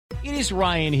It is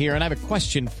Ryan here, and I have a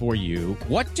question for you.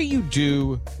 What do you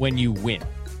do when you win?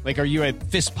 Like, are you a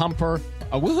fist pumper,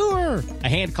 a woo-hooer, a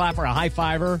hand clapper, a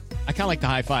high-fiver? I kind of like the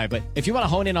high-five, but if you want to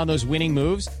hone in on those winning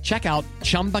moves, check out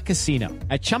Chumba Casino.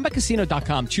 At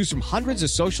ChumbaCasino.com, choose from hundreds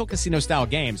of social casino-style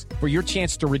games for your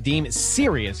chance to redeem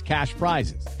serious cash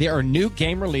prizes. There are new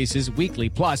game releases weekly,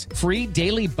 plus free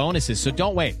daily bonuses, so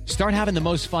don't wait. Start having the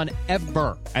most fun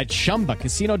ever at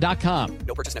ChumbaCasino.com.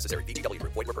 No purchase necessary. VGW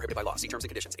Group. Void where prohibited by law. See terms and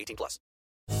conditions. 18+.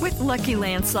 With Lucky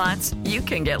Land Slots, you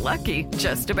can get lucky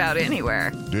just about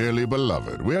anywhere. Dearly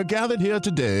beloved, we are gathered here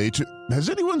today to... Has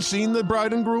anyone seen the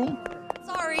bride and groom?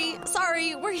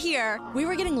 Sorry, we're here. We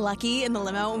were getting lucky in the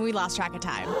limo and we lost track of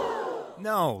time.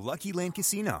 No, Lucky Land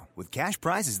Casino, with cash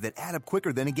prizes that add up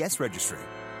quicker than a guest registry.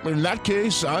 In that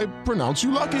case, I pronounce you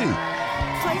lucky.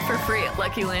 Play for free at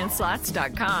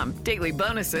LuckyLandSlots.com. Daily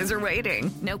bonuses are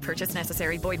waiting. No purchase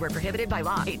necessary. Void where prohibited by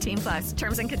law. 18+.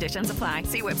 Terms and conditions apply.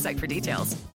 See website for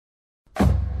details.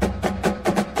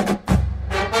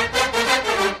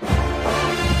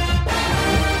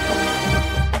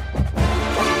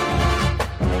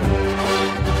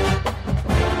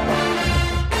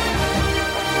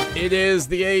 It is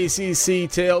the ACC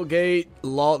Tailgate.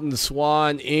 Lawton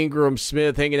Swan, Ingram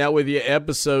Smith hanging out with you.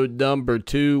 Episode number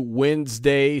 2,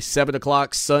 Wednesday, 7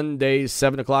 o'clock. Sunday,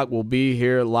 7 o'clock. We'll be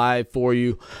here live for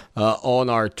you on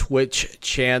our Twitch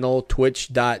channel,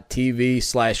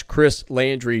 twitch.tv/Chris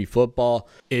Landry Football.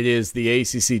 It is the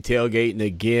ACC Tailgate. And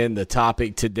again, the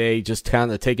topic today, just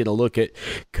kind of taking a look at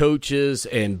coaches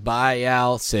and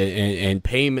buyouts and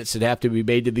payments that have to be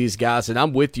made to these guys. And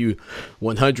I'm with you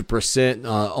 100%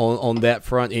 on that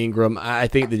front, Ingram. I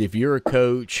think that if you're a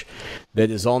coach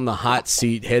that is on the hot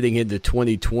seat heading into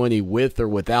 2020 with or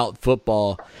without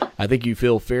football, I think you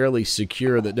feel fairly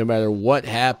secure that no matter what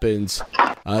happens,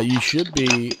 you should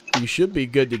be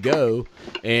good to go.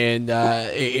 And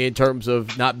in terms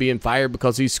of not being fired,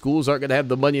 because these schools aren't going to have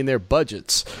the money in their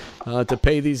budgets to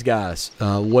pay these guys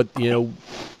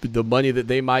the money that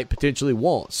they might potentially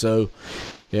want. So.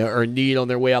 Or need on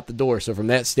their way out the door. So from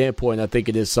that standpoint, I think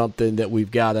it is something that we've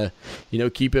got to,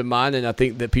 keep in mind, and I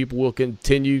think that people will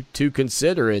continue to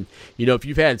consider. And, if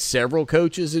you've had several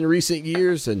coaches in recent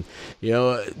years and,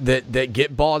 that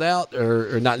get bought out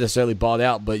or not necessarily bought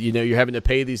out, but, you're having to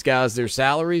pay these guys their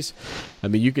salaries, I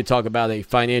mean, you could talk about a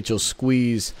financial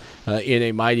squeeze in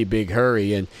a mighty big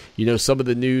hurry. And, some of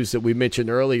the news that we mentioned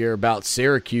earlier about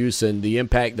Syracuse and the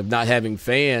impact of not having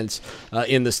fans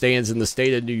in the stands in the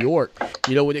state of New York,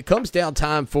 when it comes down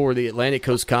time for the Atlantic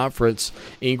Coast Conference,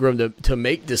 Ingram, to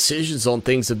make decisions on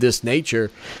things of this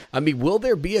nature, I mean, will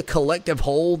there be a collective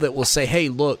whole that will say, hey,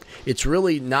 look, it's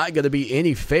really not going to be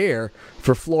any fair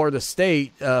for Florida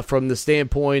State from the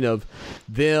standpoint of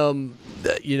them,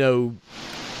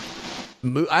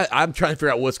 I'm trying to figure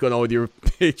out what's going on with your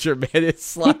picture, man. It's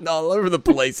sliding all over the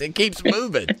place. It keeps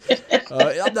moving.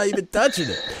 I'm not even touching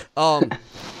it.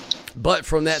 But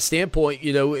from that standpoint,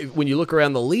 when you look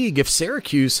around the league, if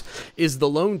Syracuse is the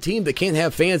lone team that can't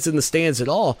have fans in the stands at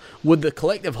all, would the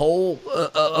collective whole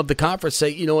of the conference say,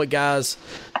 you know what, guys,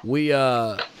 we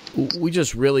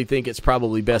just really think it's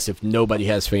probably best if nobody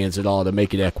has fans at all to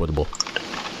make it equitable?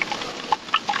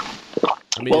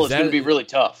 I mean, it's going to be really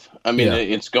tough. I mean,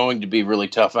 It's going to be really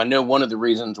tough. I know one of the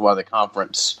reasons why the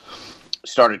conference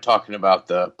started talking about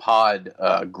the pod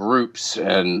groups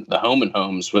and the home and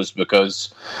homes was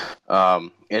because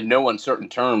in no uncertain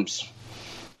terms,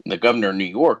 the governor of New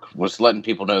York was letting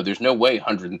people know there's no way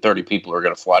 130 people are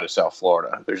going to fly to South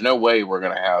Florida. There's no way we're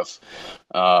going to have,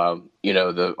 all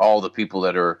the people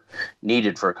that are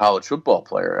needed for a college football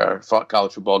player, a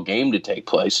college football game to take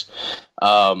place.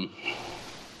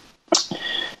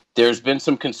 There's been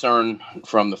some concern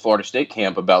from the Florida State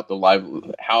camp about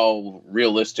how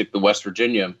realistic the West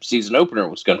Virginia season opener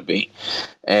was going to be.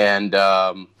 And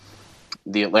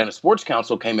the Atlanta Sports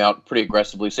Council came out pretty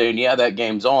aggressively saying, yeah, that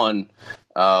game's on.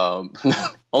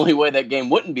 Only way that game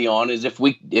wouldn't be on is if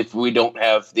we don't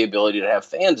have the ability to have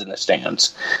fans in the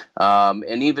stands.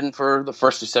 And even for the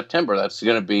 1st of September, that's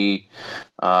going to be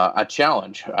a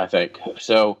challenge, I think.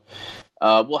 So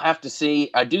we'll have to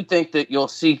see. I do think that you'll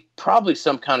see probably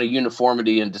some kind of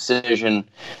uniformity in decision.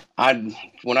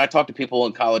 When I talk to people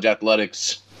in college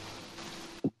athletics,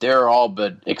 they're all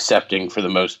but accepting for the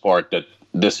most part that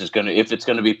this is if it's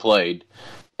going to be played,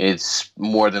 it's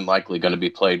more than likely going to be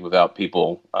played without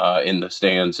people in the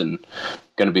stands and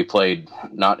going to be played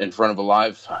not in front of a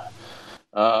live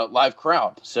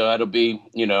crowd. So it'll be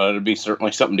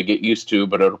certainly something to get used to,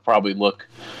 but it'll probably look.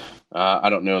 I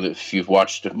don't know that if you've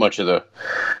watched much of the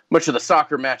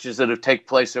soccer matches that have taken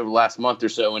place over the last month or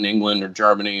so in England or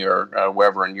Germany or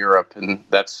wherever in Europe, and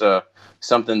that's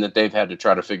something that they've had to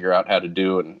try to figure out how to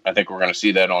do. And I think we're going to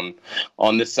see that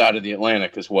on this side of the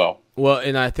Atlantic as well. Well,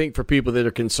 and I think for people that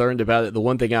are concerned about it, the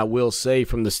one thing I will say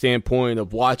from the standpoint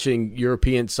of watching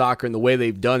European soccer and the way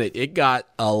they've done it, it got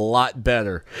a lot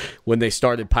better when they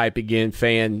started piping in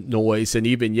fan noise. And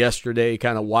even yesterday,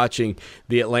 kind of watching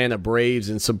the Atlanta Braves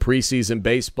in some preseason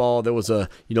baseball, there was a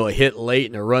hit late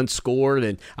and a run scored.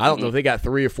 And I don't know if they got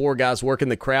 3 or 4 guys working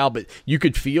the crowd, but you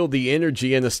could feel the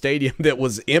energy in the stadium that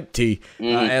was empty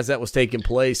as that was taking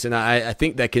place. And I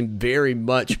think that can very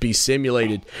much be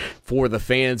simulated for the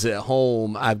fans at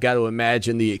home. I've got to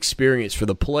imagine the experience for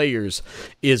the players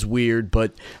is weird,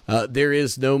 but there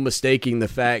is no mistaking the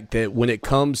fact that when it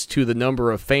comes to the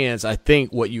number of fans, I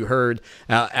think what you heard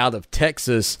out of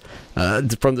Texas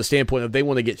from the standpoint of they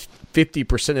want to get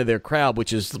 50% of their crowd,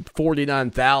 which is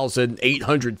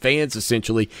 49,800 fans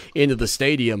essentially, into the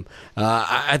stadium.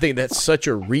 I think that's such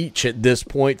a reach at this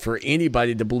point for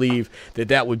anybody to believe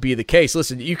that would be the case.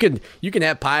 Listen, you can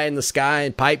have pie in the sky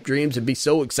and pipe dreams and be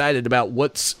so excited about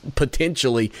what's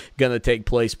potentially going to take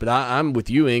place, but I'm with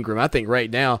you, Ingram. I think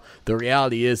right now the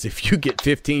reality is if you get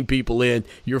 15 people in,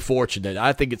 you're fortunate.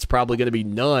 I think it's probably going to be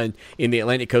none in the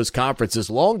Atlantic Coast Conference as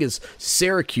long as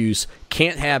Syracuse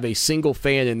can't have a single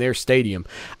fan in their stadium.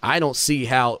 I don't see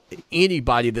how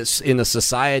anybody that's in a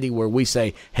society where we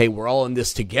say, hey, we're all in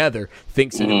this together,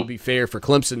 thinks that it would be fair for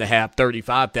Clemson to have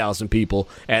 35,000 people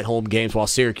at home games while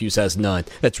Syracuse has none.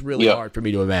 That's really hard for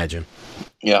me to imagine.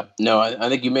 Yeah, no, I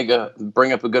think you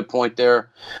bring up a good point there,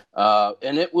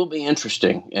 and it will be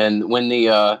interesting. And when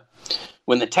the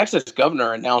Texas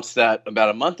governor announced that about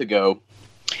a month ago,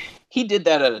 he did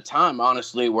that at a time,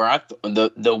 honestly, where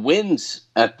the winds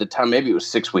at the time, maybe it was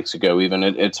 6 weeks ago even,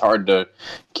 it's hard to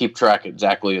keep track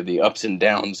exactly of the ups and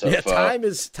downs of, time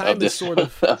is sort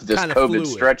of of this kind of COVID fluid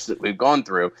stretch that we've gone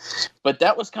through. But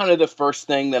that was kind of the first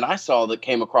thing that I saw that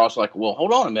came across like, well,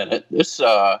 hold on a minute,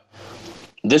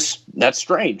 that's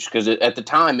strange, because at the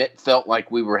time it felt like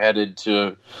we were headed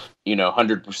to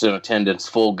 100% attendance,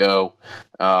 full go,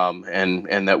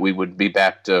 and that we would be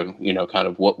back to kind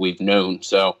of what we've known.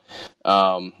 So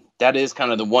that is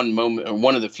kind of the one moment, or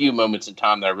one of the few moments in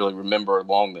time that I really remember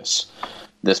along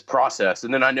this process.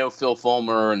 And then I know Phil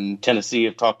Fulmer and Tennessee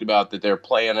have talked about that their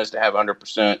plan is to have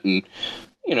 100%,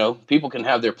 and people can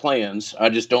have their plans. I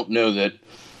just don't know that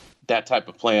type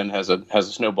of plan has a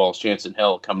snowball's chance in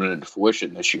hell coming into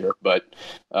fruition this year. But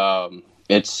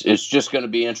it's just going to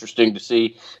be interesting to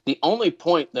see. The only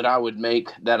point that I would make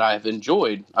that I've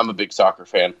enjoyed, I'm a big soccer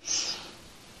fan,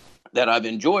 that I've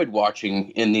enjoyed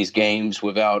watching in these games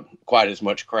without quite as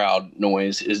much crowd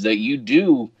noise, is that you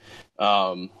do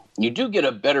get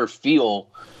a better feel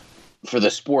for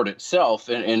the sport itself,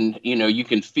 and you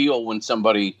can feel when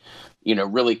somebody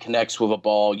really connects with a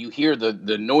ball. You hear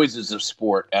the noises of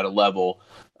sport at a level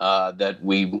that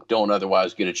we don't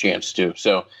otherwise get a chance to.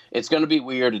 So it's going to be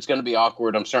weird. It's going to be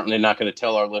awkward. I'm certainly not going to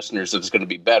tell our listeners that it's going to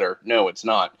be better. No, it's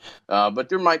not. But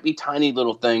there might be tiny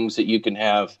little things that you can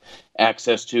have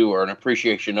access to or an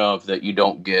appreciation of that you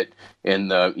don't get in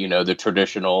the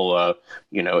traditional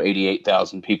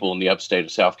 88,000 people in the upstate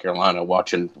of South Carolina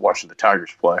watching the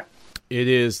Tigers play. It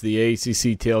is the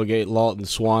ACC Tailgate. Lawton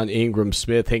Swan, Ingram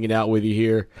Smith hanging out with you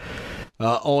here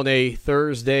on a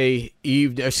Thursday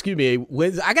evening. Excuse me,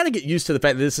 Wednesday. I got to get used to the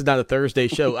fact that this is not a Thursday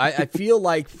show. I feel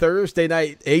like Thursday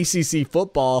night ACC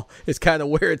football is kind of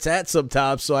where it's at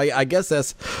sometimes. So I guess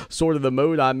that's sort of the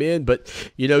mode I'm in. But,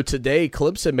 today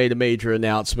Clemson made a major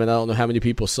announcement. I don't know how many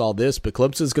people saw this, but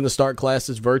Clemson's going to start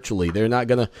classes virtually. They're not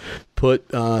going to put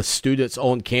students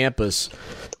on campus,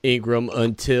 Ingram,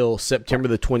 until September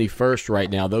the 21st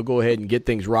right now. They'll go ahead and get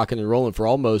things rocking and rolling for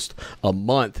almost a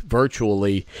month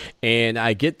virtually. And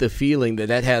I get the feeling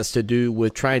that has to do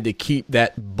with trying to keep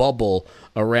that bubble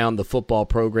around the football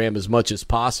program as much as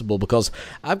possible, because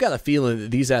I've got a feeling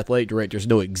that these athletic directors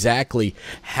know exactly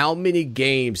how many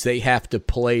games they have to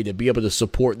play to be able to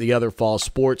support the other fall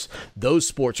sports. Those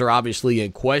sports are obviously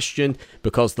in question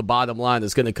because the bottom line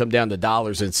is going to come down to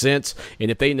dollars and cents.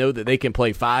 And if they know that they can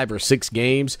play 5 or 6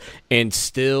 games and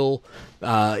still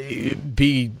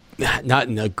be not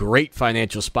in a great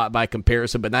financial spot by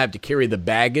comparison, but not have to carry the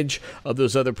baggage of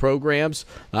those other programs,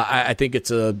 I think it's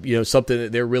something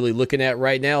that they're really looking at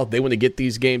right now. They want to get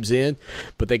these games in,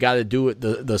 but they got to do it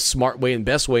the smart way and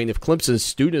best way. And if Clemson's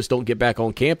students don't get back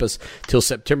on campus till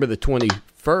September the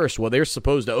 21st, well, they're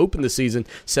supposed to open the season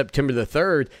September the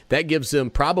 3rd. That gives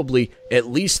them probably at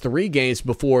least 3 games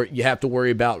before you have to worry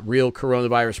about real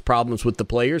coronavirus problems with the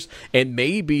players, and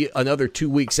maybe another 2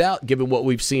 weeks out, given what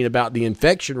we've seen about the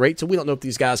infection rate. So we don't know if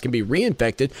these guys can be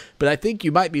reinfected, but I think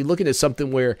you might be looking at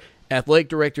something where athletic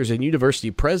directors and university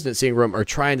presidents, Ingram, are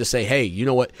trying to say, hey, you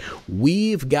know what?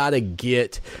 We've got to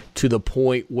get to the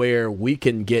point where we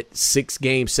can get 6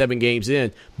 games, 7 games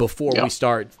in before we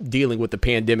start dealing with the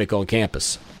pandemic on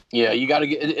campus. Yeah, you got to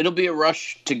get. It'll be a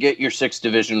rush to get your 6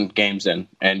 division games in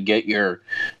and get your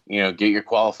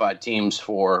qualified teams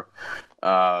for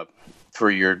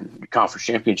your conference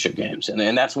championship games, and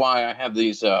that's why I have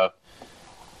these.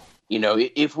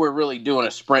 If we're really doing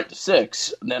a sprint to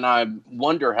 6, then I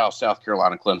wonder how South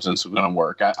Carolina Clemson's going to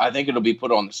work. I think it'll be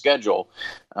put on the schedule,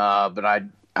 but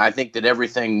I think that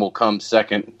everything will come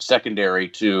secondary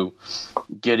to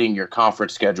getting your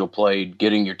conference schedule played,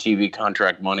 getting your TV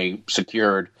contract money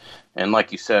secured, and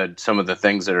like you said, some of the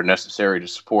things that are necessary to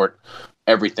support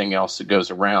everything else that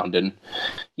goes around. And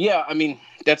yeah, I mean,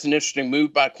 that's an interesting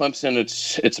move by Clemson.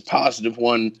 It's a positive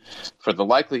one for the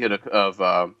likelihood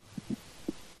of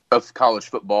college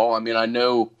football. I mean, I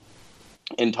know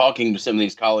in talking to some of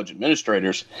these college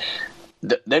administrators,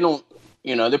 they don't.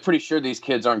 They're pretty sure these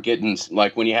kids aren't getting,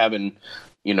 like when you having,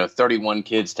 31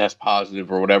 kids test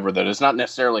positive or whatever, that it's not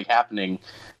necessarily happening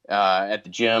at the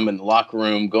gym and the locker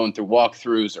room, going through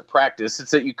walkthroughs or practice.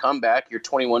 It's that you come back, you're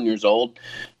 21 years old,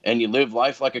 and you live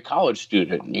life like a college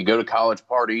student. And you go to college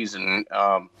parties, and,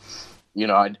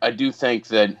 I do think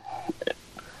that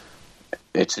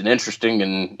it's an interesting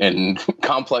and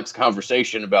complex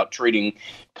conversation about treating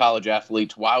college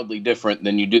athletes wildly different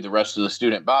than you do the rest of the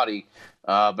student body.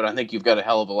 But I think you've got a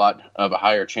hell of a lot of a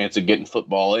higher chance of getting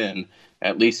football in,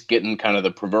 at least getting kind of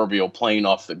the proverbial plane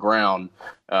off the ground,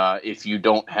 if you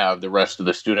don't have the rest of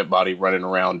the student body running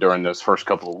around during those first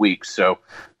couple of weeks. So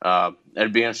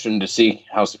it'd be interesting to see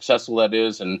how successful that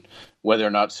is and whether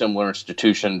or not similar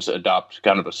institutions adopt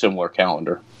kind of a similar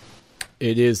calendar.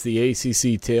 It is the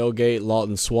ACC Tailgate.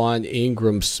 Lawton Swan,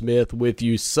 Ingram Smith with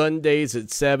you Sundays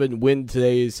at 7,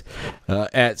 Wednesdays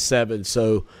at 7.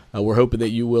 So we're hoping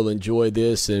that you will enjoy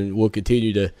this, and we'll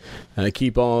continue to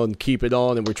keep it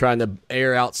on. And we're trying to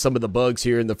air out some of the bugs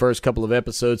here in the first couple of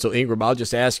episodes. So, Ingram, I'll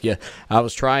just ask you. I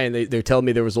was trying. They're telling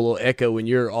me there was a little echo in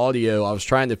your audio. I was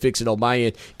trying to fix it on my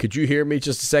end. Could you hear me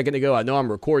just a second ago? I know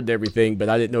I'm recording everything, but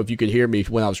I didn't know if you could hear me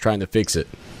when I was trying to fix it.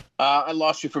 I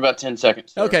lost you for about 10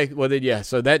 seconds. Sir. Okay, well then, yeah.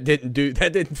 So that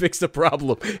didn't fix the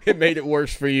problem. It made it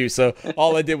worse for you. So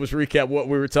all I did was recap what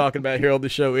we were talking about here on the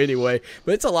show anyway.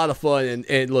 But it's a lot of fun.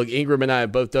 And look, Ingram and I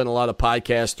have both done a lot of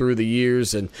podcasts through the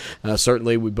years, and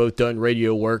certainly we've both done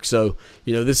radio work. So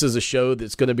this is a show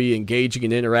that's going to be engaging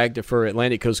and interactive for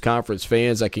Atlantic Coast Conference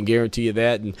fans. I can guarantee you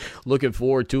that, and looking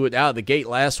forward to it. Out of the gate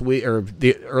last week, or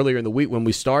earlier in the week when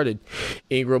we started,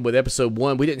 Ingram, with episode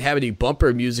 1, we didn't have any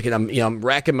bumper music, and I'm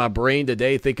racking my brain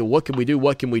today thinking, what can we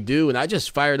do, and I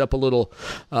just fired up a little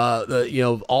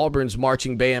Auburn's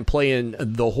marching band playing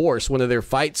The Horse, one of their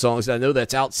fight songs. I know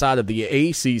that's outside of the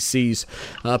ACC's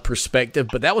perspective,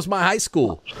 but that was my high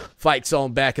school fight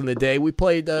song back in the day. We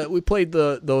played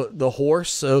the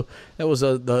Horse, so that was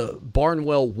the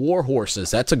Barnwell War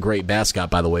Horses. That's a great mascot,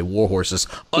 by the way. War Horses,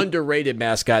 underrated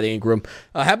mascot. Ingram,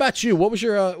 how about you? What was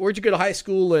your where'd you go to high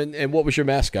school, and what was your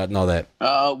mascot and all that?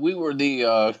 We were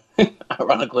the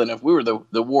ironically enough, we were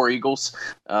the War Eagles.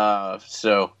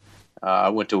 So I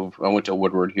went to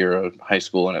Woodward here High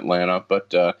School in Atlanta.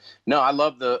 But no, I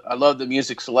love the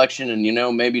music selection,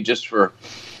 and maybe just for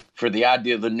the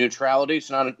idea of the neutrality,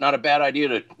 it's not a bad idea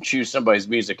to choose somebody's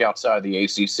music outside the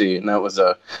ACC, and that was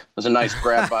a nice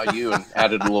grab by you, and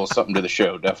added a little something to the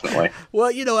show, definitely.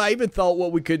 Well, I even thought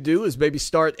what we could do is maybe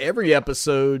start every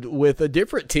episode with a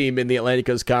different team in the Atlantic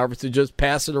Coast Conference and just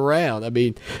pass it around. I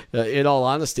mean, in all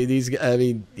honesty,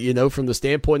 from the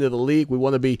standpoint of the league, we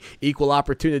want to be equal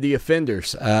opportunity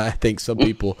offenders. I think some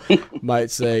people might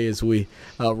say, as we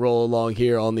roll along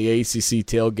here on the ACC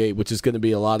Tailgate, which is going to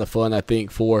be a lot of fun, I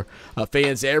think, for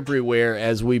fans everywhere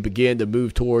as we begin to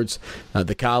move towards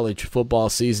the college football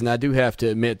season. I do have to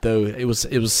admit, though, it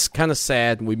was kind of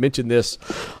sad, and we mentioned this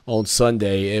on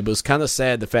Sunday. It was kind of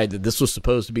sad, the fact that this was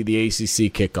supposed to be the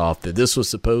ACC kickoff, that this was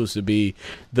supposed to be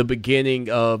the beginning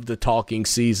of the talking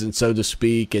season, so to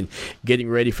speak, and getting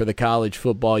ready for the college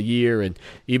football year. And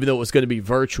even though it was going to be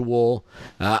virtual,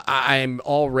 I'm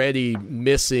already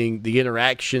missing the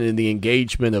interaction and the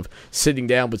engagement of sitting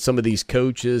down with some of these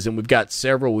coaches, and we've got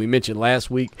several. We mentioned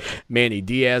last week Manny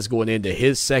Diaz going into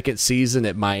his second season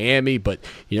at Miami, but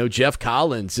Jeff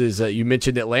Collins is. You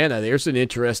mentioned Atlanta. There's an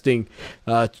interesting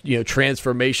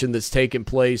transformation that's taken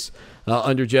place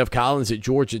under Jeff Collins at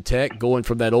Georgia Tech, going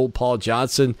from that old Paul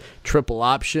Johnson triple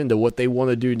option to what they want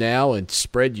to do now and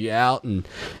spread you out and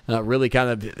really kind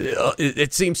of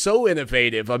it seems so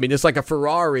innovative. I mean, it's like a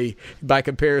Ferrari by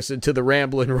comparison to the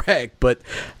Ramblin' Wreck. But,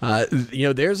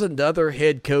 there's another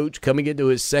head coach coming into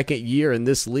his second year in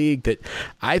this league that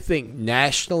I think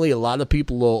nationally a lot of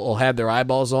people will have their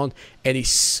eyeballs on. And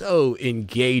he's so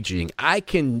engaging. I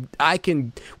can.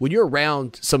 When you're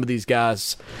around some of these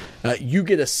guys, you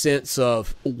get a sense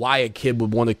of why a kid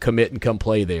would want to commit and come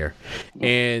play there.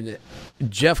 And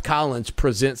Jeff Collins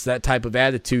presents that type of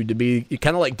attitude to be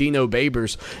kind of like Dino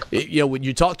Babers. When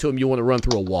you talk to him, you want to run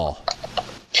through a wall.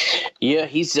 Yeah,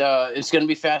 he's. It's going to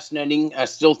be fascinating. I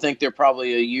still think they're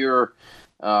probably a year.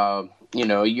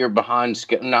 A year behind,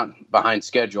 not behind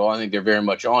schedule. I think they're very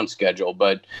much on schedule,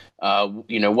 but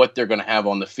what they're going to have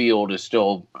on the field is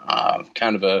still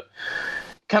kind of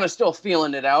still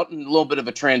feeling it out and a little bit of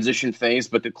a transition phase.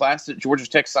 But the class that Georgia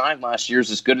Tech signed last year is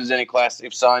as good as any class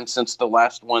they've signed since the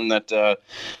last one that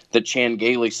Chan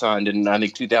Gailey signed in, I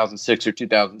think, 2006 or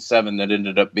 2007. That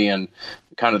ended up being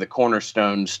kind of the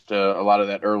cornerstones to a lot of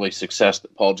that early success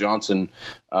that Paul Johnson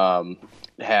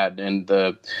had. And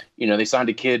they signed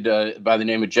a kid by the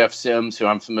name of Jeff Sims, who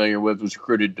I'm familiar with, was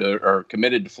recruited or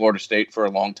committed to Florida State for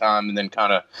a long time, and then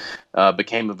kind of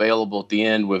became available at the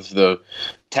end with the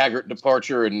Taggart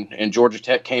departure, and Georgia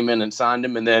Tech came in and signed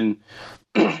him. And then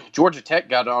Georgia Tech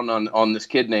got on this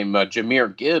kid named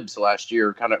Jahmyr Gibbs last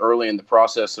year, kind of early in the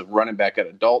process of running back out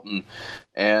of Dalton.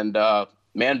 And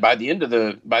man, by the end of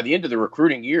the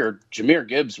recruiting year, Jahmyr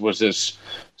Gibbs was as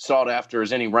sought after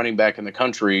as any running back in the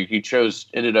country. He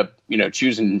ended up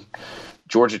choosing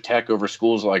Georgia Tech over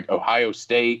schools like Ohio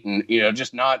State, and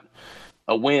just not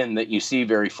a win that you see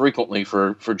very frequently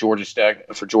for Georgia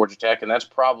Tech, and that's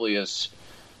probably as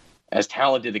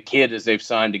talented a kid as they've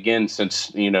signed again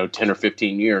since 10 or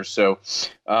 15 years. So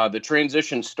the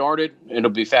transition started.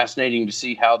 It'll be fascinating to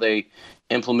see how they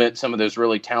implement some of those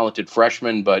really talented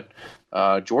freshmen, but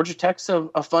Georgia Tech's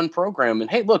a fun program. And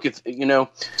hey, look, it's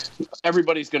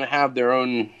everybody's going to have their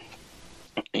own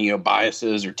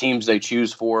biases or teams they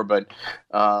choose for, but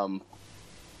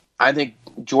I think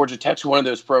Georgia Tech's one of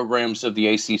those programs of the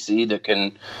ACC that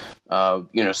can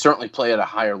certainly play at a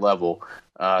higher level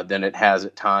than it has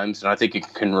at times, and I think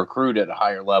it can recruit at a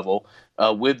higher level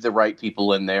with the right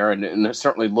people in there, and it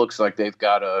certainly looks like they've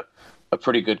got a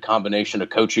pretty good combination of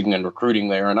coaching and recruiting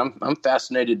there, and I'm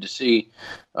fascinated to see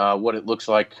what it looks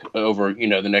like over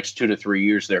the next 2 to 3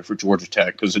 years there for Georgia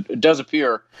Tech, because it does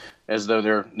appear as though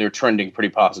they're trending pretty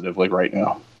positively right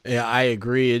now. Yeah, I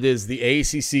agree. It is the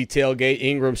ACC tailgate.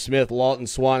 Ingram Smith, Lawton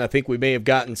Swan. I think we may have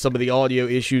gotten some of the audio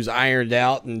issues ironed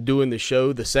out and doing the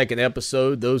show, the second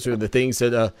episode. Those are the things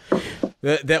that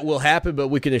will happen, but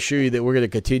we can assure you that we're going to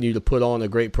continue to put on a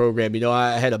great program.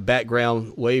 I had a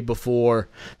background way before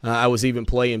I was even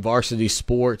playing varsity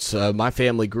sports. My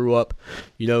family grew up,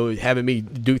 having me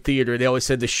do theater. They always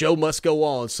said the show must go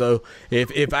on. So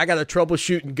if I got to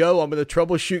troubleshoot and go, I'm going to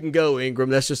troubleshoot and go, Ingram.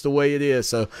 That's just the way it is.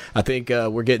 So I think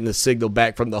we're getting the signal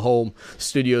back from the home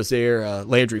studios there,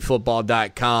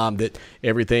 LandryFootball.com, that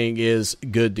everything is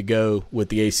good to go with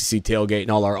the ACC tailgate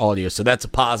and all our audio. So that's a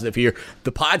positive here.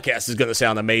 The podcast is going to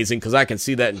sound amazing because I can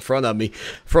see that in front of me.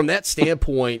 From that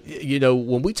standpoint,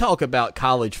 when we talk about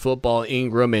college football,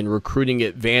 Ingram, and recruiting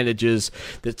advantages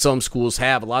that some schools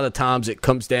have, a lot of times it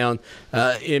comes down,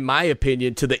 in my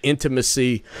opinion, to the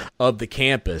intimacy of the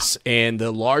campus. And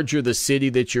the larger the city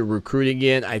that you're recruiting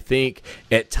in, I think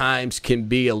at times can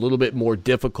be a little bit more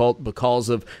difficult because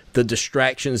of the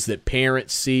distractions that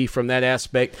parents see from that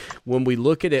aspect. When we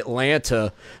look at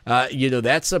Atlanta,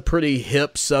 that's a pretty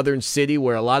hip southern city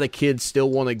where a lot of kids still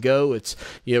want to go. It's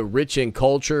rich in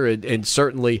culture and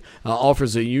certainly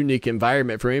offers a unique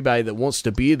environment for anybody that wants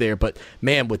to be there. But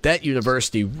man, with that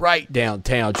university right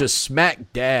downtown, just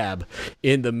smack dab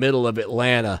in the middle of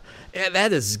Atlanta,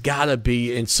 that has got to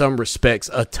be in some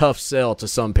respects a tough sell to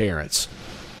some parents.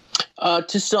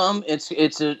 To some, it's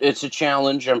a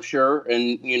challenge, I'm sure,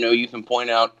 and you can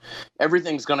point out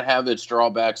everything's going to have its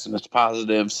drawbacks and its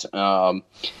positives.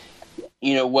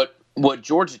 What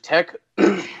Georgia Tech,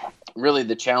 really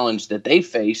the challenge that they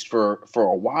faced for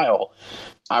a while,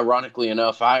 ironically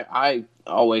enough, I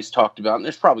always talked about, and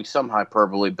there's probably some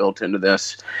hyperbole built into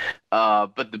this,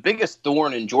 but the biggest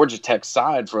thorn in Georgia Tech's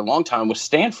side for a long time was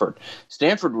Stanford.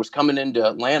 Stanford was coming into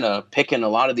Atlanta, picking a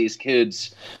lot of these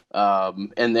kids,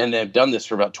 and then they've done this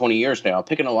for about 20 years now,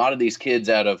 picking a lot of these kids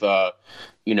out of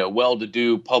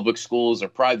well-to-do public schools or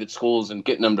private schools and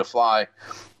getting them to fly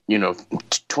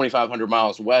 2,500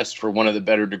 miles west for one of the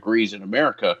better degrees in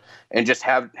America, and just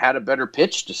had a better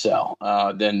pitch to sell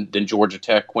than Georgia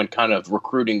Tech when kind of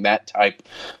recruiting that type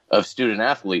of student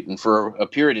athlete. And for a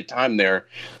period of time there,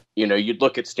 you'd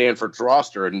look at Stanford's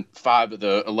roster, and 5 of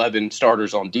the 11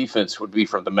 starters on defense would be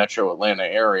from the metro Atlanta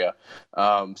area.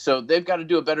 So they've got to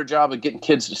do a better job of getting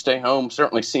kids to stay home.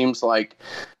 Certainly seems like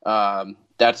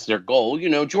that's their goal.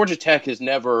 Georgia Tech has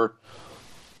never,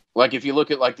 like, if you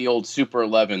look at like the old Super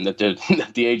 11 that the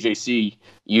AJC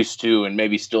used to and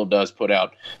maybe still does put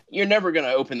out, you're never going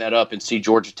to open that up and see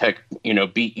Georgia Tech,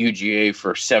 beat UGA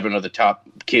for 7 of the top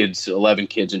 11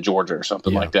 kids in Georgia or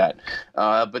something like that.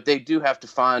 But they do have to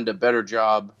find a better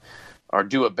job, or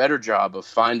do a better job of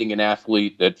finding an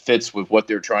athlete that fits with what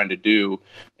they're trying to do,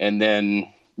 and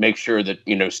then make sure that,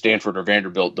 Stanford or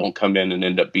Vanderbilt don't come in and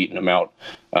end up beating them out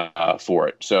for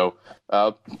it. So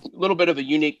a little bit of a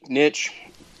unique niche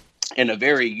and a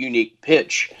very unique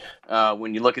pitch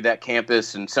when you look at that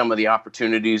campus and some of the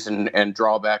opportunities and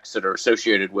drawbacks that are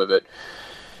associated with it.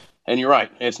 And you're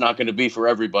right, it's not going to be for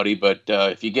everybody, but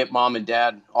if you get mom and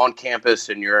dad on campus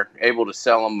and you're able to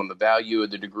sell them on the value of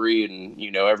the degree, and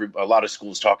a lot of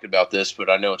schools talking about this, but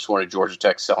I know it's one of Georgia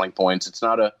Tech's selling points. It's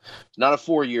not a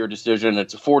 4-year decision;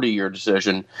 it's a 40-year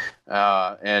decision,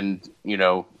 and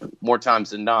more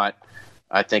times than not,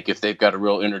 I think if they've got a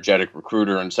real energetic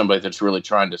recruiter and somebody that's really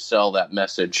trying to sell that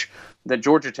message, that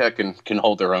Georgia Tech can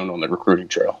hold their own on the recruiting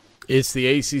trail. It's the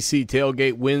ACC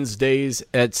Tailgate Wednesdays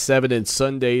at 7 and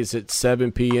Sundays at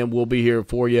 7 p.m. We'll be here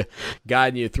for you,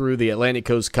 guiding you through the Atlantic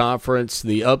Coast Conference,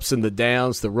 the ups and the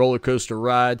downs, the roller coaster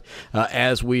ride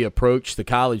as we approach the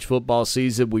college football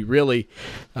season. We really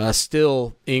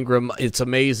still, Ingram, it's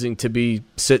amazing to be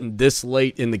sitting this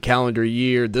late in the calendar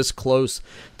year, this close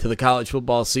to the college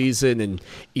football season, and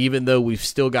even though we've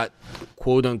still got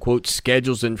quote-unquote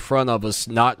schedules in front of us,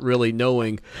 not really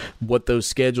knowing what those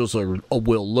schedules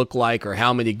will look like or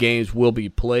how many games will be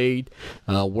played.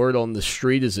 Word on the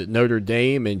street is that Notre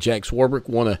Dame and Jack Swarbrick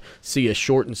want to see a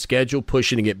shortened schedule,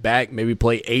 pushing it back, maybe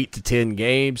play 8 to 10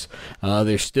 games.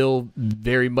 There's still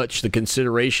very much the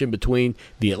consideration between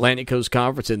the Atlantic Coast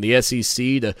Conference and the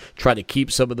SEC to try to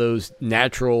keep some of those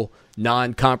natural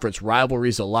non-conference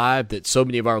rivalries alive that so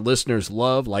many of our listeners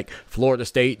love, like Florida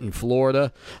State and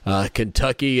Florida,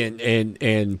 Kentucky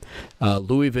and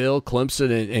Louisville,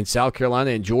 Clemson and South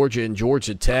Carolina, and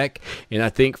Georgia Tech. And I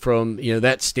think from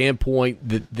that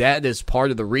standpoint, that is part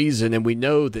of the reason. And we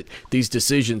know that these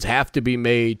decisions have to be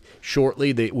made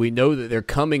shortly. That we know that they're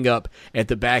coming up at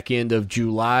the back end of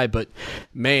July. But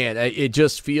man, it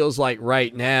just feels like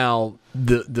right now,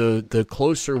 the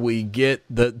closer we get,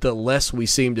 the less we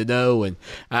seem to know, and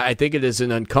I think it is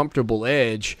an uncomfortable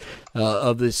edge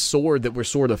of this sword that we're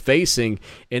sort of facing.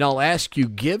 And I'll ask you,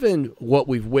 given what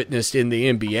we've witnessed in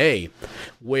the NBA,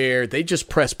 where they just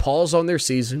press pause on their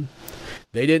season,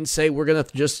 they didn't say we're going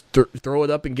to just throw it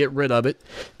up and get rid of it.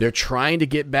 They're trying to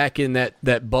get back in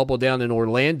that bubble down in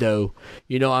Orlando.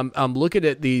 I'm looking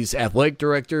at these athletic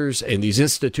directors and these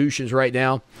institutions right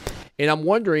now, and I'm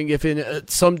wondering if in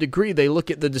some degree they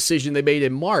look at the decision they made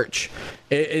in March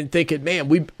and thinking, man,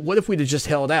 what if we'd have just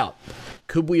held out?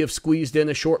 Could we have squeezed in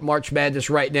a short March Madness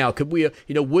right now? Could we,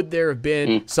 would there have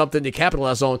been something to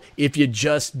capitalize on if you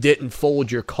just didn't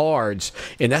fold your cards?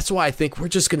 And that's why I think we're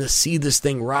just going to see this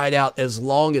thing ride out as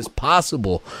long as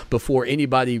possible before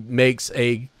anybody makes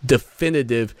a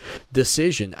definitive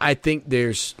decision. I think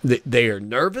they are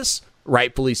nervous.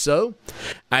 Rightfully so.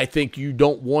 I think you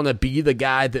don't want to be the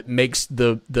guy that makes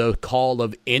the call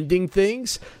of ending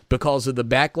things because of the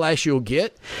backlash you'll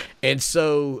get. And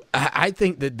so I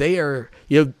think that they are,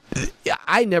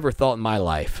 I never thought in my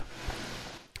life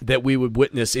that we would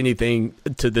witness anything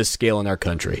to this scale in our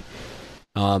country.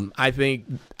 I think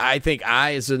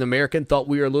I, as an American, thought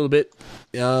we were a little bit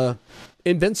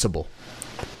invincible.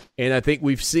 And I think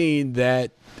we've seen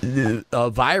that a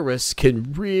virus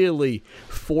can really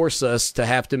force us to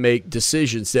have to make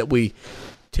decisions that we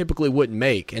typically wouldn't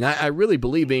make. And I really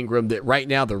believe, Ingram, that right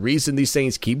now the reason these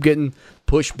things keep getting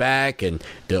pushed back and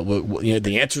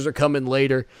the answers are coming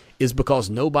later is because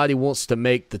nobody wants to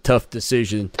make the tough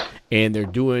decision, and they're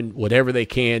doing whatever they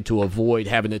can to avoid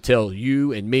having to tell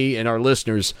you and me and our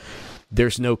listeners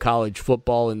there's no college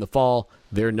football in the fall.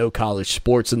 There are no college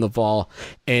sports in the fall.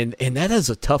 And that is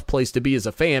a tough place to be as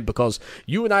a fan, because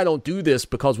you and I don't do this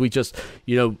because we just,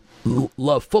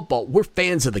 love football. We're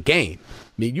fans of the game.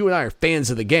 I mean, you and I are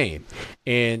fans of the game.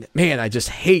 And, man, I just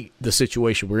hate the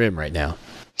situation we're in right now.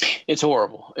 It's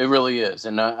horrible. It really is.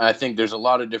 And I think there's a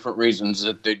lot of different reasons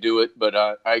that they do it, but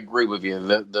I agree with you.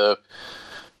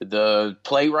 the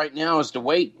play right now is to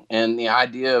wait. And the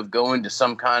idea of going to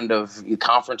some kind of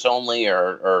conference only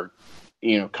or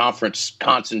conference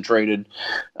concentrated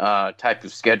type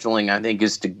of scheduling, I think,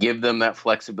 is to give them that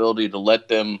flexibility to let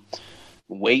them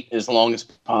wait as long as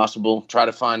possible, try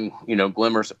to find,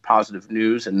 glimmers of positive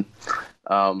news. And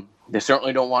they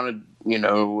certainly don't want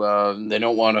to, they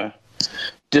don't want to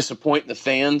disappoint the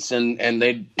fans, and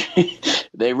they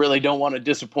they really don't want to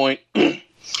disappoint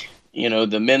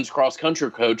the men's cross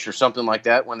country coach or something like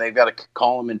that when they've got to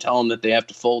call them and tell them that they have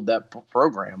to fold that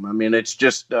program. I mean, it's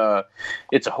just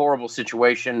it's a horrible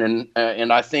situation,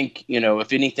 and I think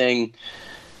if anything,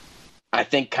 I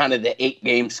think kind of the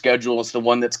 8-game schedule is the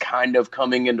one that's kind of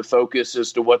coming into focus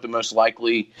as to what the most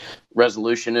likely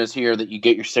resolution is here, that you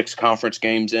get your 6 conference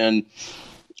games in,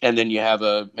 and then you have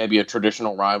maybe a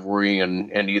traditional rivalry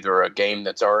and either a game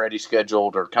that's already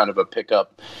scheduled or kind of a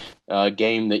pickup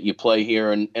game that you play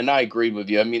here. And I agree with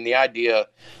you. I mean, the idea,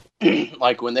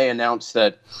 like when they announced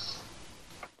that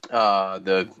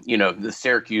the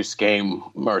Syracuse game,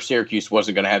 or Syracuse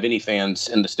wasn't going to have any fans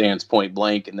in the stands point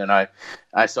blank, and then I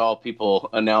saw people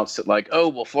announce it like, oh,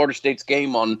 well, Florida State's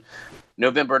game on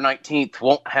November 19th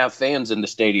won't have fans in the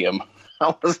stadium.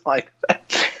 I was like,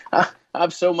 I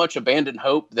have so much abandoned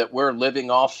hope that we're living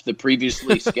off the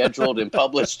previously scheduled and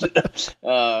published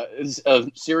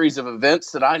a series of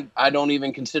events that I don't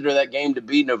even consider that game to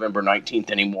be November 19th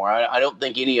anymore. I don't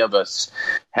think any of us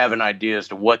have an idea as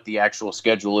to what the actual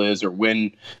schedule is or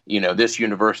when, this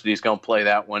university is going to play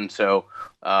that one. So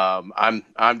I'm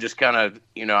just kind of,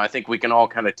 I think we can all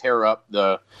kind of tear up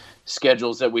the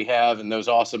schedules that we have and those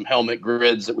awesome helmet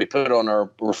grids that we put on our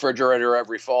refrigerator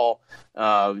every fall.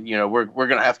 We're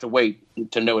going to have to wait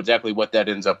to know exactly what that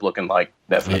ends up looking like.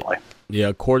 Definitely. Yeah,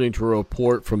 according to a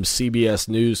report from CBS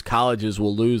News, colleges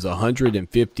will lose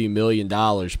 $150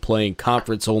 million playing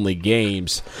conference-only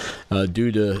games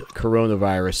due to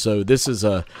coronavirus. So this is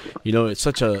it's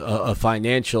such a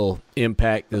financial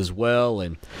impact as well.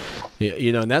 And,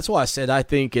 and that's why I said I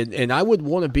think, and I wouldn't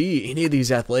want to be any of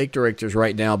these athletic directors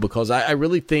right now, because I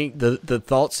really think the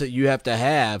thoughts that you have to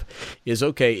have is,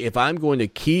 okay, if I'm going to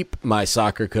keep my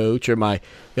soccer coach or my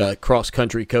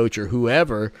cross-country coach or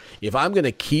whoever, if I'm going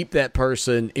to keep that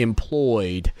person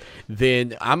employed,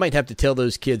 then I might have to tell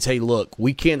those kids, hey, look,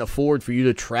 we can't afford for you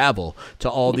to travel to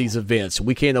all these events.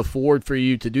 We can't afford for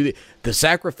you to do the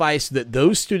sacrifice that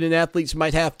those student athletes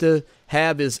might have to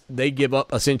have is they give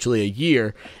up essentially a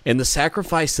year, and the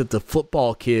sacrifice that the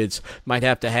football kids might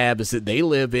have to have is that they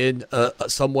live in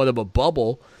somewhat of a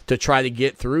bubble to try to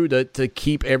get through to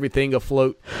keep everything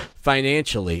afloat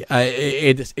financially.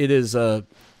 It is a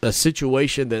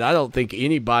situation that I don't think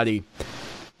anybody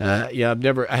I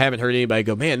haven't heard anybody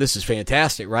go, man, this is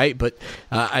fantastic, right? But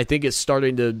I think it's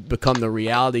starting to become the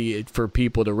reality for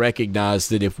people to recognize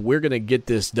that if we're going to get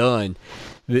this done,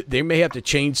 they may have to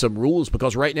change some rules,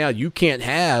 because right now you can't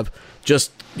have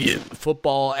just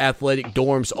football athletic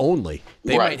dorms only.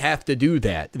 They might have to do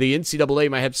that. The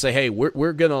NCAA might have to say, hey,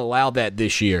 we're going to allow that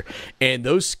this year. And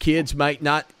those kids might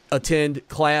not attend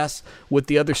class with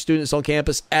the other students on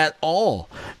campus at all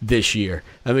this year.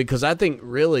 I mean, because I think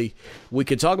really we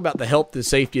could talk about the health and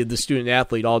safety of the student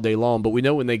athlete all day long, but we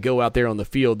know when they go out there on the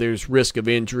field, there's risk of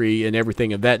injury and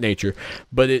everything of that nature.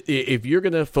 But if you're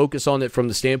going to focus on it from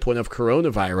the standpoint of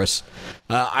coronavirus,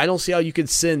 I don't see how you can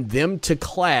send them to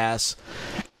class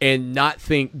and not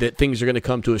think that things are going to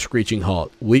come to a screeching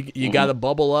halt. You got to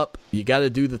bubble up. You got to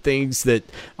do the things that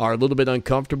are a little bit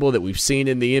uncomfortable that we've seen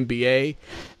in the NBA,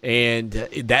 and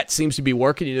that seems to be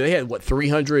working. They had,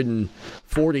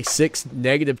 346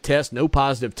 negative tests, no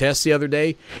positive tests the other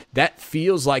day. That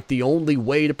feels like the only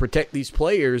way to protect these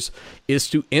players is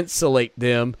to insulate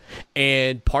them,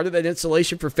 and part of that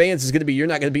insulation for fans is going to be you're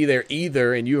not going to be there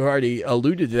either, and you already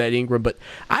alluded to that, Ingram, but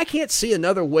I can't see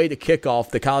another way to kick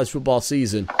off the college football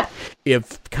season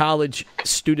if college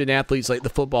student athletes like the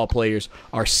football players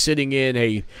are sitting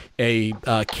in a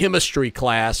chemistry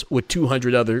class with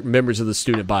 200 other members of the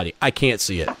student body. I can't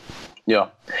see it. Yeah,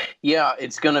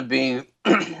 it's going to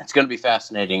be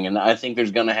fascinating, and I think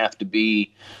there's going to have to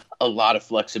be a lot of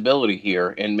flexibility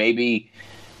here, and maybe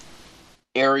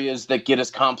areas that get as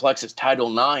complex as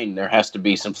Title IX, there has to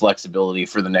be some flexibility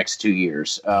for the next 2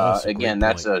 years. Again,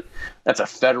 that's a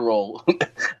federal,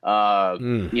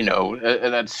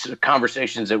 that's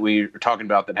conversations that we are talking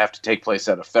about that have to take place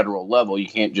at a federal level. You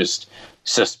can't just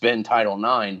suspend Title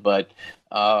IX, but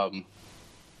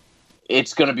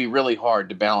it's going to be really hard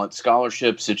to balance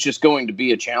scholarships. It's just going to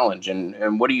be a challenge.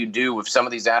 And what do you do with some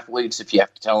of these athletes if you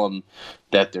have to tell them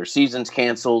that their season's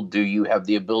canceled? Do you have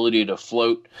the ability to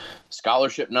float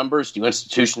scholarship numbers? Do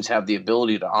institutions have the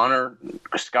ability to honor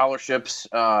scholarships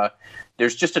down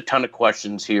there's just a ton of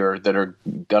questions here that are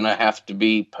going to have to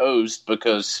be posed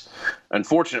because,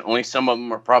 unfortunately, some of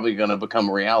them are probably going to become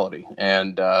a reality.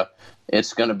 And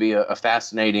it's going to be a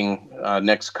fascinating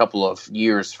next couple of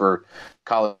years for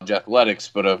college athletics,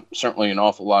 but certainly an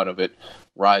awful lot of it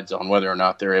rides on whether or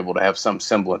not they're able to have some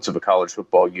semblance of a college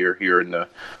football year here in the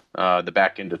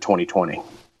back end of 2020.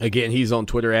 Again, he's on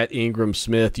Twitter at Ingram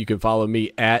Smith. You can follow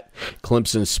me at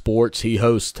Clemson Sports. He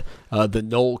hosts the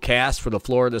Noel Cast for the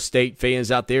Florida State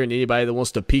fans out there and anybody that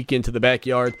wants to peek into the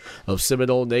backyard of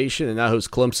Seminole Nation. And I host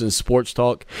Clemson Sports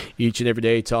Talk each and every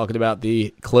day talking about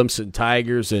the Clemson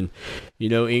Tigers. And, you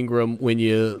know, Ingram, when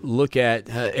you look at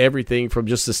everything from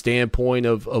just the standpoint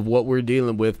of what we're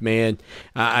dealing with, man,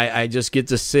 I just get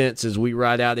the sense as we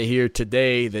ride out of here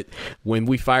today that when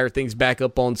we fire things back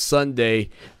up on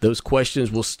Sunday, those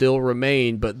questions will still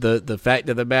remain. But the fact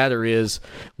of the matter is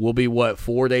we'll be,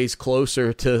 4 days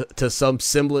closer to some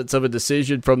semblance of a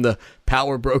decision from the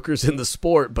power brokers in the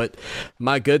sport. But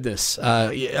my goodness,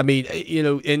 I mean, you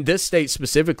know, in this state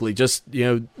specifically, just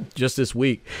this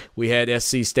week, we had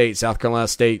SC State, South Carolina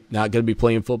State, not going to be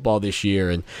playing football this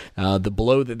year. And the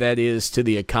blow that is to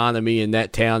the economy in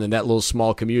that town and that little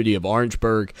small community of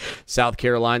Orangeburg, South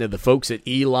Carolina, the folks at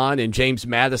Elon and James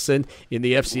Madison in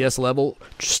the FCS level,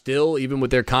 still, even with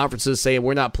their conferences saying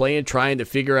we're not playing, trying to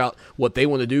figure out what they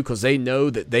want to do because they know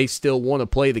that they still want to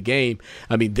play the game.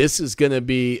 I mean, this is going to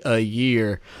be a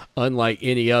year unlike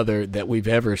any other that we've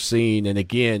ever seen. And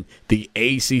again, the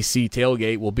ACC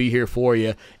tailgate will be here for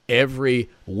you every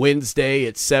Wednesday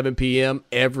at 7 p.m.,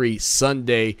 every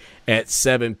Sunday at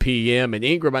 7 p.m. And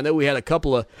Ingram, I know we had a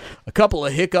couple of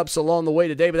hiccups along the way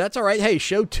today, but that's all right. Hey,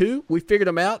 show 2, we figured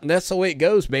them out, and that's the way it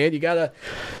goes, man. You got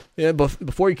to,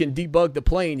 before you can debug the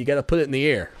plane, you got to put it in the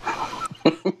air.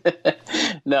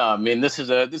 No, I mean, this is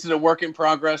a work in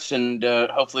progress, and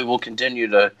hopefully we'll continue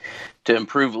to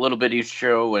improve a little bit each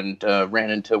show, and ran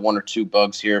into 1 or 2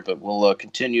 bugs here, but we'll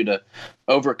continue to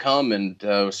overcome, and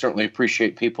certainly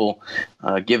appreciate people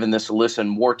giving this a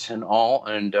listen, warts and all,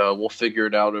 and we'll figure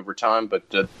it out over time. But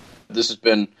this has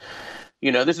been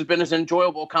as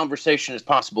enjoyable a conversation as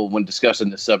possible when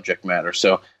discussing this subject matter.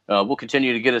 So we'll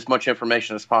continue to get as much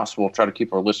information as possible, try to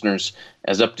keep our listeners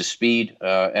as up to speed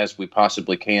as we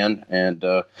possibly can, and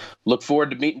look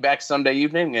forward to meeting back Sunday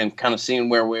evening and kind of seeing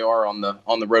where we are on the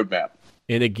roadmap.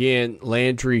 And again,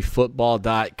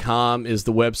 LandryFootball.com is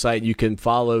the website. You can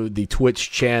follow the Twitch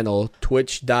channel,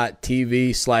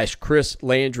 twitch.tv/Chris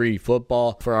Landry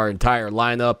Football for our entire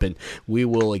lineup. And we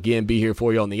will, again, be here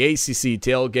for you on the ACC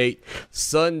tailgate.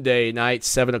 Sunday night,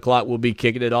 7 o'clock, we'll be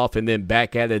kicking it off, and then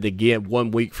back at it again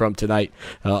 1 week from tonight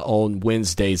on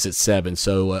Wednesdays at 7.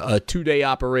 So a 2-day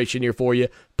operation here for you,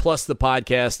 plus the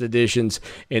podcast editions.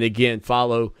 And again,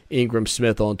 follow Ingram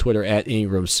Smith on Twitter at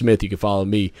Ingram Smith. You can follow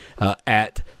me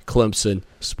at Clemson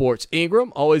Sports.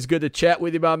 Ingram, always good to chat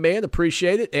with you, my man.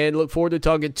 Appreciate it, and look forward to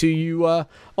talking to you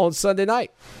on Sunday night.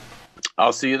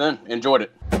 I'll see you then. Enjoyed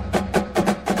it.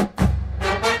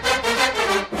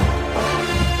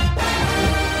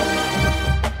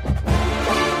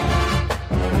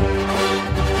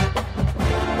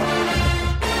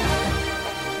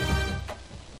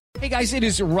 Hey guys, it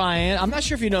is Ryan. I'm not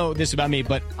sure if you know this about me,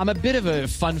 but I'm a bit of a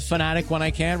fun fanatic when I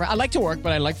can. I like to work,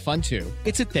 but I like fun too.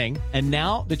 It's a thing. And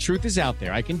now the truth is out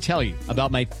there. I can tell you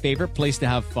about my favorite place to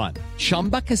have fun.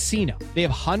 Chumba Casino. They have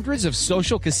hundreds of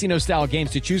social casino style games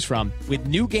to choose from with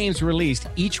new games released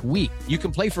each week. You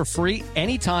can play for free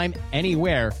anytime,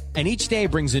 anywhere. And each day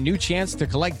brings a new chance to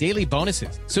collect daily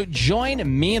bonuses. So join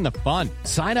me in the fun.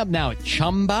 Sign up now at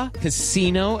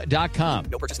ChumbaCasino.com.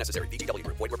 No purchase necessary. VGW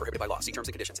Group. Void where prohibited by law. See terms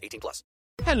and conditions. 18+.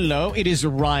 Hello, it is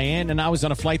Ryan, and I was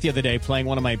on a flight the other day playing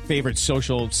one of my favorite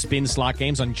social spin slot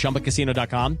games on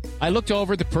ChumbaCasino.com. I looked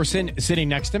over at the person sitting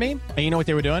next to me, and you know what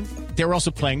they were doing? They were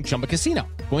also playing Chumba Casino.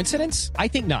 Coincidence? I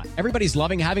think not. Everybody's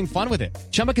loving having fun with it.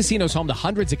 Chumba Casino is home to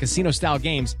hundreds of casino-style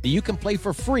games that you can play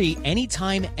for free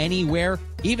anytime, anywhere,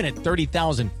 even at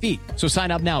 30,000 feet. So sign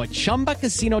up now at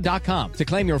ChumbaCasino.com to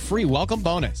claim your free welcome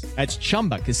bonus. That's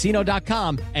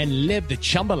ChumbaCasino.com and live the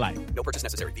Chumba life. No purchase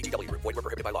necessary. VGW Group. Void where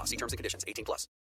prohibited by law. See terms and conditions. 18+.